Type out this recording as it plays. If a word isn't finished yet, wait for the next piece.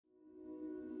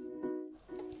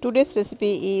Today's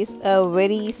recipe is a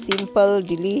very simple,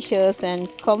 delicious and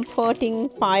comforting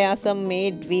payasam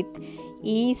made with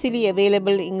easily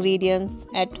available ingredients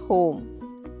at home.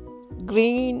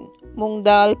 Green Moong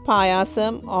Dal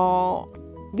Payasam, or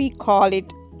we call it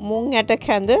Moong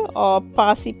Atakanda or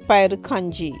Pasipayaru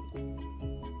Kanji.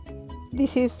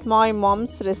 This is my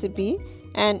mom's recipe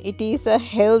and it is a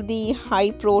healthy, high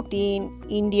protein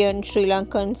Indian Sri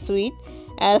Lankan sweet,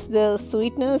 as the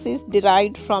sweetness is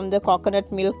derived from the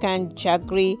coconut milk and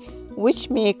jaggery, which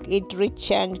make it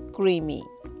rich and creamy.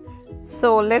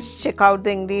 So let's check out the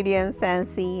ingredients and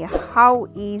see how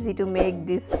easy to make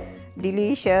this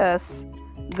delicious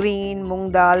green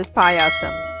moong dal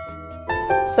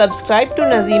payasam. Subscribe to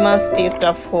Nazima's Taste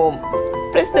of Home.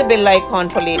 Press the bell icon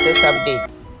for latest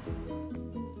updates.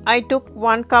 I took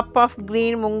 1 cup of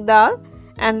green moong dal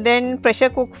and then pressure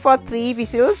cook for 3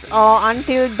 whistles or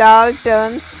until dal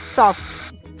turns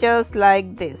soft, just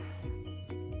like this.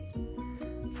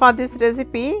 For this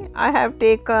recipe, I have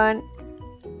taken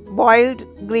boiled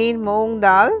green moong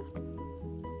dal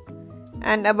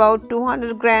and about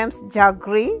 200 grams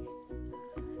jaggery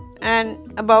and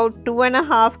about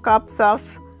 2.5 cups of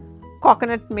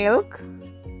coconut milk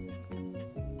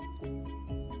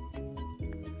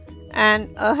and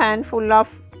a handful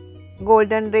of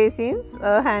golden raisins,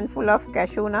 a handful of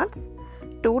cashew nuts,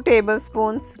 2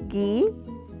 tablespoons ghee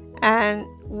and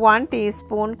 1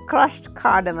 teaspoon crushed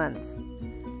cardamoms.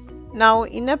 Now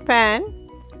in a pan,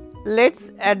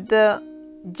 let's add the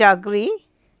jaggery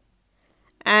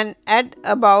and add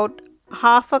about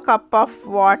half a cup of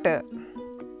water.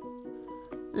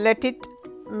 Let it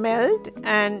melt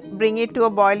and bring it to a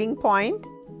boiling point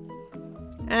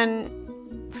and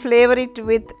flavor it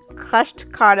with crushed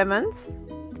cardamoms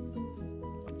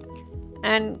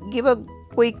and give a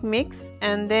quick mix,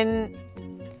 and then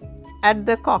add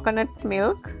the coconut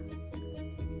milk.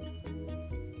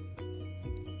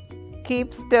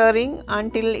 Keep stirring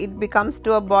until it becomes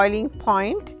to a boiling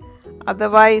point,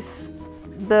 otherwise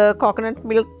the coconut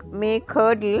milk may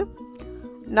curdle.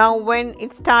 Now when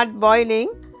it starts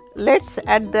boiling, let's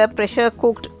add the pressure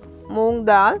cooked moong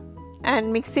dal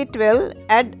and mix it well.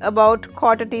 Add about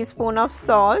 1/4 teaspoon of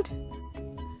salt.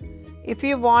 If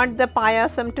you want the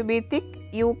payasam to be thick,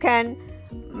 you can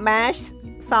mash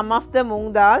some of the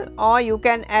moong dal, or you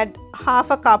can add half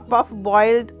a cup of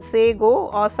boiled sago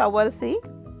or sour seed.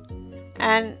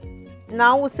 And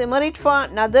now simmer it for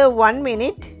another 1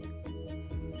 minute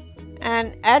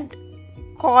and add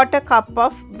 1/4 cup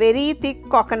of very thick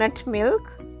coconut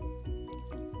milk.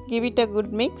 Give it a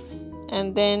good mix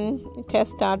and then it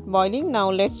has started boiling. Now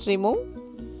let's remove.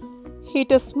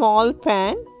 Heat a small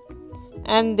pan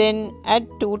and then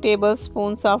add 2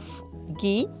 tablespoons of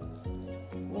ghee.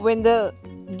 When the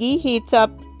ghee heats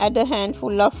up, add a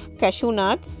handful of cashew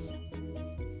nuts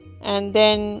and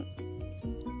then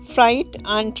fry it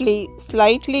until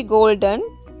slightly golden.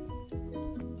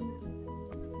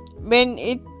 When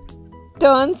it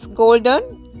turns golden,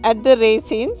 add the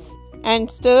raisins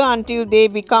and stir until they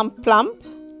become plump.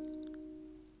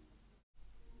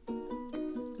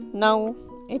 Now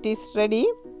it is ready.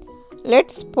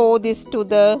 Let's pour this to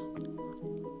the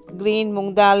green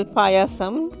moong dal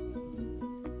payasam.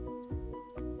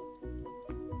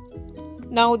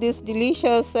 Now this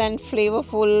delicious and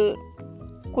flavorful,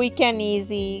 quick and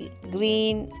easy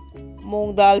green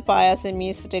moong dal payasam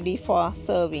is ready for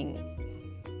serving.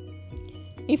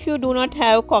 If you do not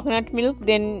have coconut milk,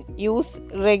 then use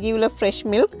regular fresh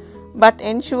milk, but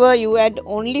ensure you add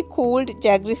only cooled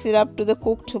jaggery syrup to the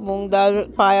cooked moong dal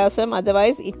payasam,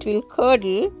 otherwise it will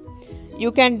curdle. You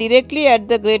can directly add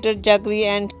the grated jaggery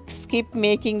and skip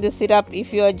making the syrup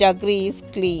if your jaggery is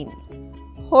clean.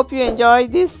 Hope you enjoy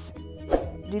this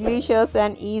delicious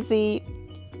and easy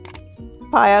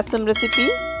payasam recipe.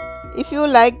 If you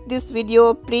like this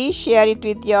video, please share it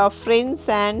with your friends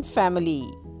and family.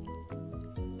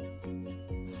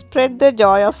 Spread the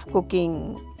joy of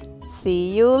cooking.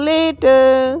 See you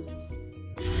later.